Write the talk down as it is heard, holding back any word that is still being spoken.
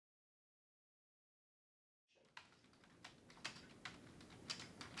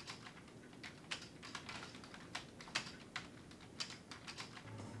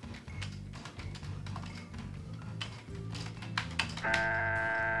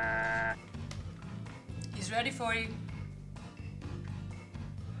He's ready for you.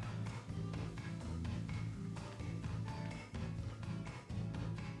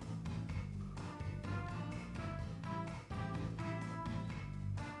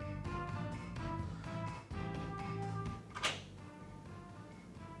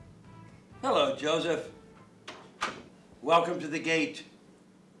 Hello, Joseph. Welcome to the gate.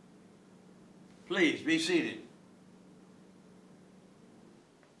 Please, be seated.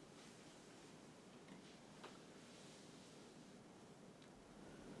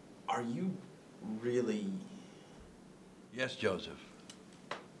 Are you really... Yes, Joseph.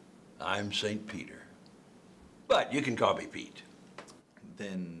 I'm St. Peter. But you can call me Pete.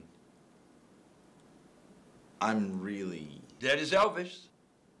 Then... I'm really... Dead as Elvis.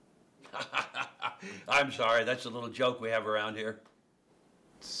 I'm sorry, that's a little joke we have around here.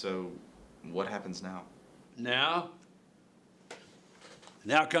 So, what happens now? Now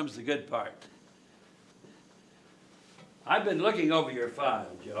comes the good part. I've been looking over your file,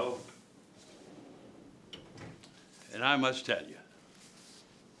 Joe. And I must tell you,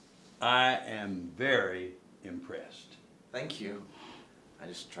 I am very impressed. Thank you. I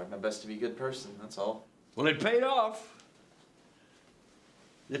just tried my best to be a good person, that's all. Well, it paid off.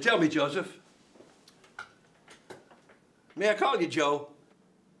 Now tell me, Joseph. May I call you Joe?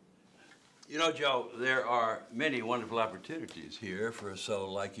 You know, Joe, there are many wonderful opportunities here for a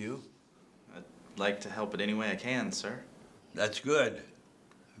soul like you. I'd like to help it any way I can, sir. That's good.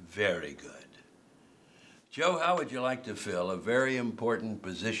 Very good. Joe, how would you like to fill a very important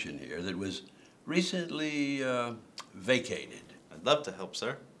position here that was recently vacated? I'd love to help,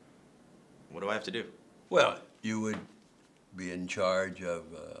 sir. What do I have to do? Well, you would be in charge of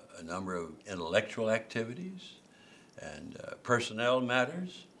a number of intellectual activities and personnel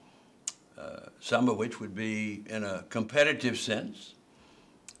matters, some of which would be in a competitive sense.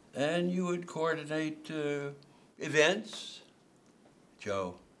 And you would coordinate events.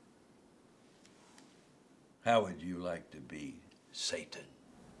 Joe, how would you like to be Satan?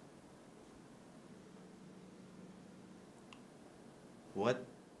 What?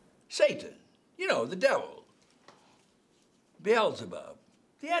 Satan. You know, the devil. Beelzebub,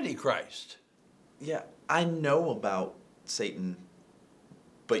 the Antichrist. Yeah, I know about Satan,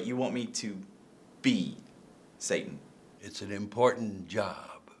 but you want me to be Satan. It's an important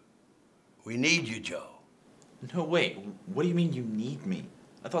job. We need you, Joe. No, wait, what do you mean you need me?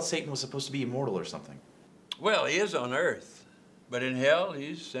 I thought Satan was supposed to be immortal or something. Well, he is on Earth, but in hell,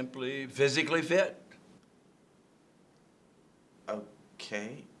 he's simply physically fit.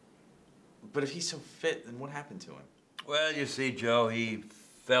 Okay, but if he's so fit, then what happened to him? Well, you see, Joe, he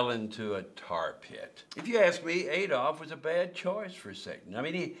fell into a tar pit. If you ask me, Adolf was a bad choice for Satan. I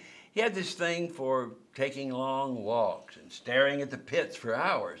mean, he had this thing for taking long walks and staring at the pits for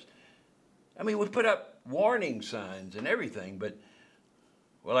hours. I mean, we put up warning signs and everything, but,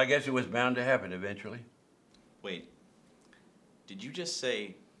 well, I guess it was bound to happen eventually. Wait, did you just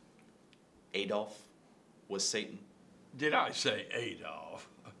say Adolf was Satan? Did I say Adolf?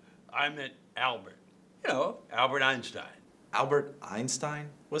 I meant Albert. You know, Albert Einstein. Albert Einstein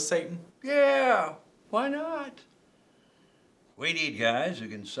was Satan? Yeah, why not? We need guys who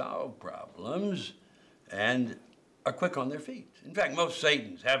can solve problems and are quick on their feet. In fact, most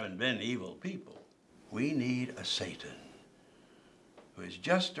Satans haven't been evil people. We need a Satan who has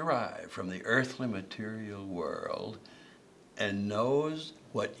just arrived from the earthly material world and knows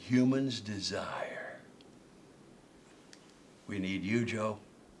what humans desire. We need you, Joe.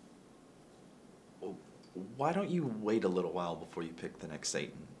 Why don't you wait a little while before you pick the next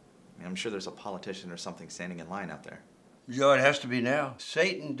Satan? I mean, I'm sure there's a politician or something standing in line out there. Joe, it has to be now.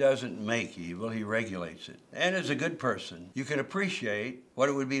 Satan doesn't make evil, he regulates it. And as a good person, you can appreciate what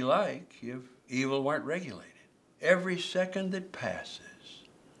it would be like if evil weren't regulated. Every second that passes,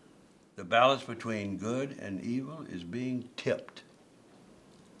 the balance between good and evil is being tipped.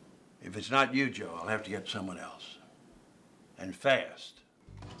 If it's not you, Joe, I'll have to get someone else. And fast.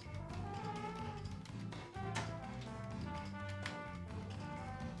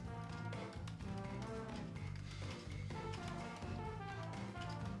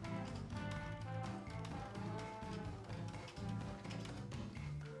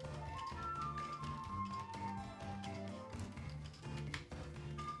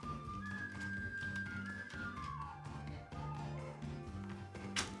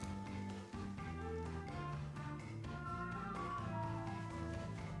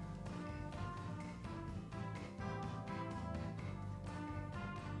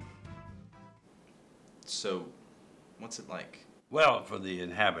 So, what's it like? Well, for the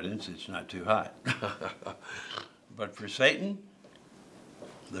inhabitants, it's not too hot. But for Satan,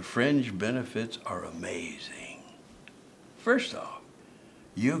 The fringe benefits are amazing. First off,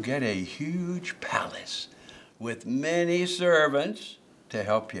 you get a huge palace with many servants to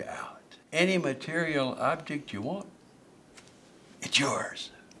help you out. Any material object you want, it's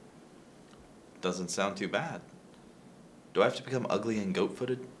yours. Doesn't sound too bad. Do I have to become ugly and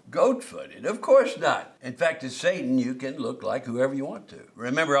goat-footed? Goat-footed? Of course not. In fact, as Satan, you can look like whoever you want to.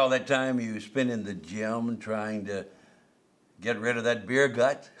 Remember all that time you spent in the gym trying to get rid of that beer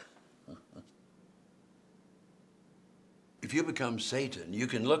gut? If you become Satan, you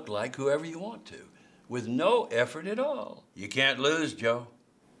can look like whoever you want to, with no effort at all. You can't lose, Joe.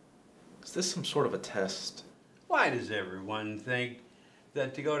 Is this some sort of a test? Why does everyone think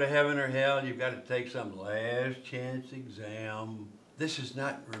that to go to heaven or hell, you've got to take some last chance exam? This is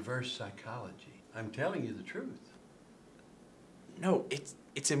not reverse psychology. I'm telling you the truth. No,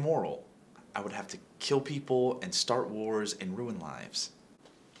 it's immoral. I would have to kill people and start wars and ruin lives.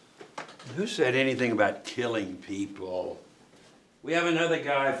 Who said anything about killing people? We have another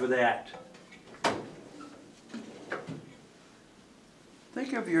guy for that.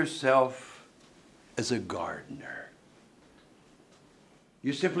 Think of yourself as a gardener.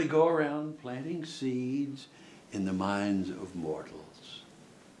 You simply go around planting seeds in the minds of mortals.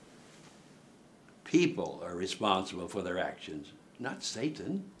 People are responsible for their actions, not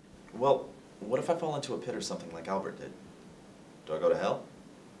Satan. Well, what if I fall into a pit or something like Albert did? Do I go to hell?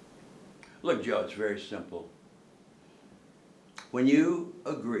 Look, Joe, it's very simple. When you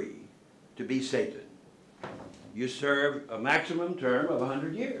agree to be Satan, you serve a maximum term of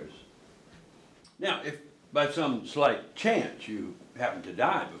 100 years. Now, if by some slight chance you happen to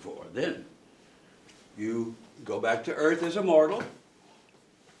die before then, you go back to Earth as a mortal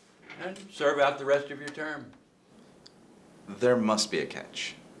and serve out the rest of your term. There must be a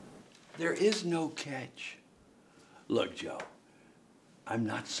catch. There is no catch. Look, Joe, I'm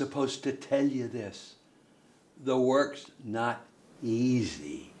not supposed to tell you this. The work's not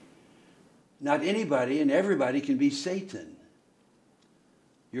easy. Not anybody and everybody can be Satan.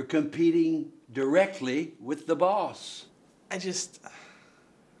 You're competing directly with the boss. I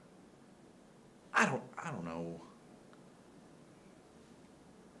don't know.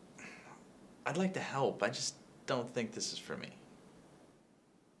 I'd like to help. I just don't think this is for me.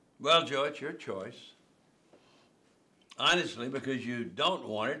 Well, Joe, it's your choice. Honestly, because you don't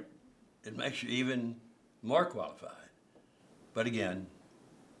want it, it makes you even more qualified. But again,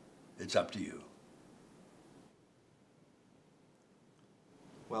 it's up to you.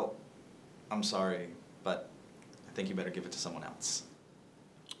 Well, I'm sorry, but I think you better give it to someone else.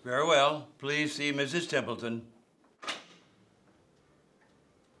 Very well. Please see Mrs. Templeton.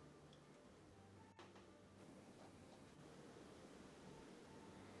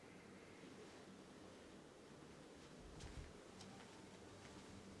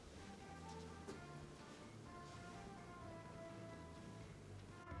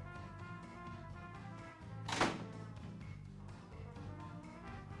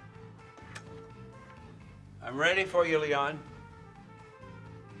 I'm ready for you, Leon.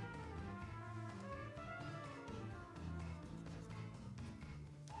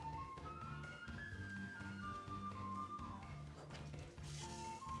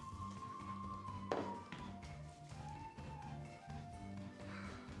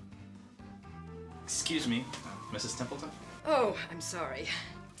 Excuse me, Mrs. Templeton? Oh, I'm sorry.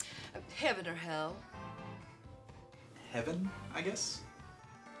 Heaven or hell? Heaven, I guess?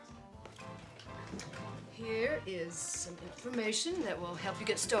 Here is some information that will help you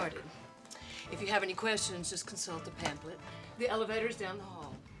get started. If you have any questions, just consult the pamphlet. The elevator's down the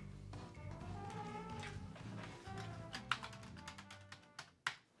hall.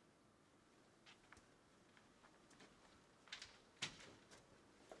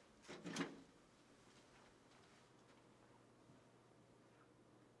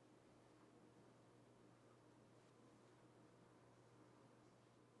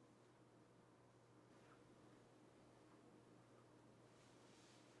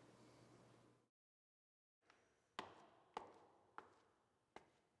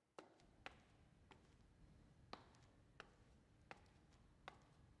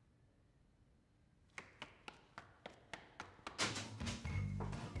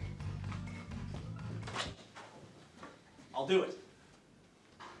 I'll do it.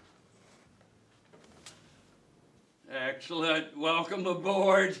 Excellent. Welcome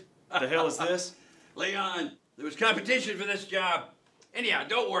aboard. The hell is this? Leon, there was competition for this job. Anyhow,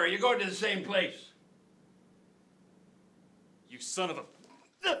 don't worry. You're going to the same place. You son of a...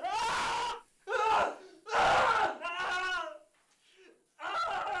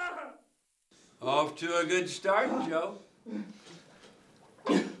 Off to a good start, Joe.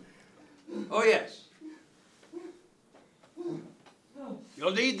 Oh, yes.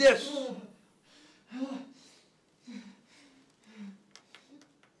 You'll need this.